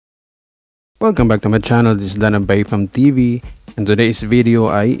Welcome back to my channel. This is Danabay from TV. And today's video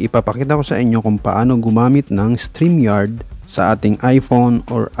ay ipapakita ko sa inyo kung paano gumamit ng StreamYard sa ating iPhone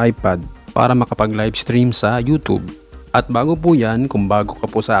or iPad para makapag-live stream sa YouTube. At bago po yan, kung bago ka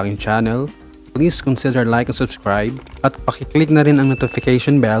po sa aking channel, please consider like and subscribe at pakiclick na rin ang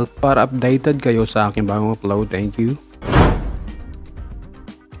notification bell para updated kayo sa aking bagong upload. Thank you.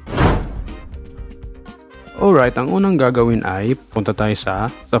 Alright, ang unang gagawin ay punta tayo sa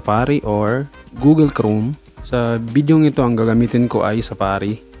Safari or Google Chrome. Sa video ito ang gagamitin ko ay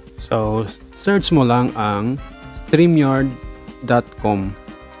Safari. So, search mo lang ang StreamYard.com.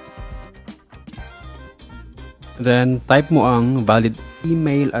 Then, type mo ang valid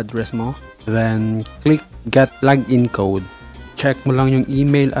email address mo. Then, click Get Login Code. Check mo lang yung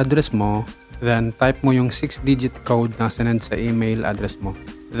email address mo. Then, type mo yung 6-digit code na sinend sa email address mo.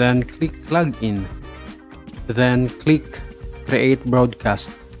 Then, click Login. Then, click Create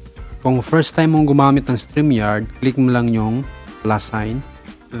Broadcast. Kung first time mong gumamit ng StreamYard, click mo lang yung plus sign.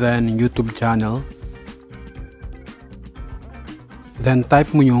 Then, YouTube channel. Then, type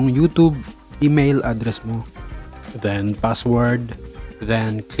mo yung YouTube email address mo. Then, password.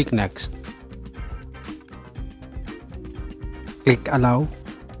 Then, click Next. Click Allow.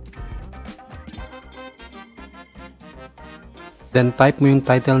 Then, type mo yung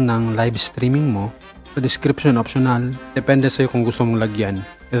title ng live streaming mo. Sa description, optional. Depende sa'yo kung gusto mong lagyan.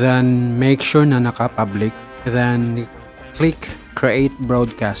 Then, make sure na naka-public. Then, click Create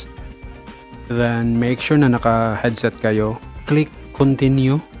Broadcast. Then, make sure na naka-headset kayo. Click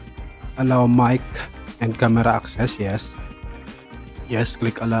Continue. Allow mic and camera access. Yes. Yes,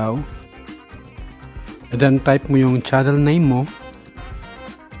 click Allow. And then, type mo yung channel name mo.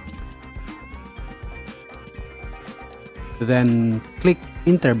 Then, click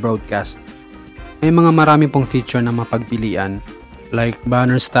Enter Broadcast. May mga marami pong feature na mapagpilian like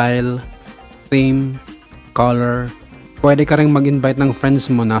banner style, theme, color. Pwede ka rin mag-invite ng friends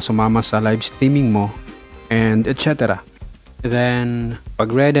mo na sumama sa live streaming mo and etc. Then, pag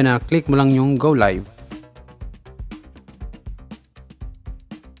ready na, click mo lang yung Go Live.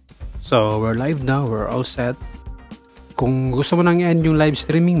 So, we're live now. We're all set. Kung gusto mo nang i-end yung live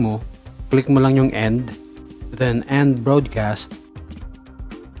streaming mo, click mo lang yung End. Then, End Broadcast.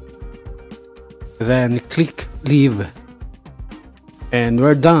 Then, click Leave. And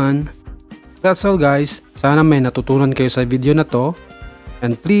we're done. That's all, guys. Sana may natutunan kayo sa video na to.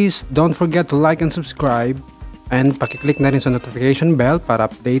 And please, don't forget to like and subscribe. And pakiclick na rin sa notification bell para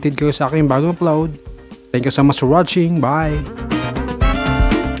updated kayo sa aking bagong upload. Thank you so much for watching. Bye!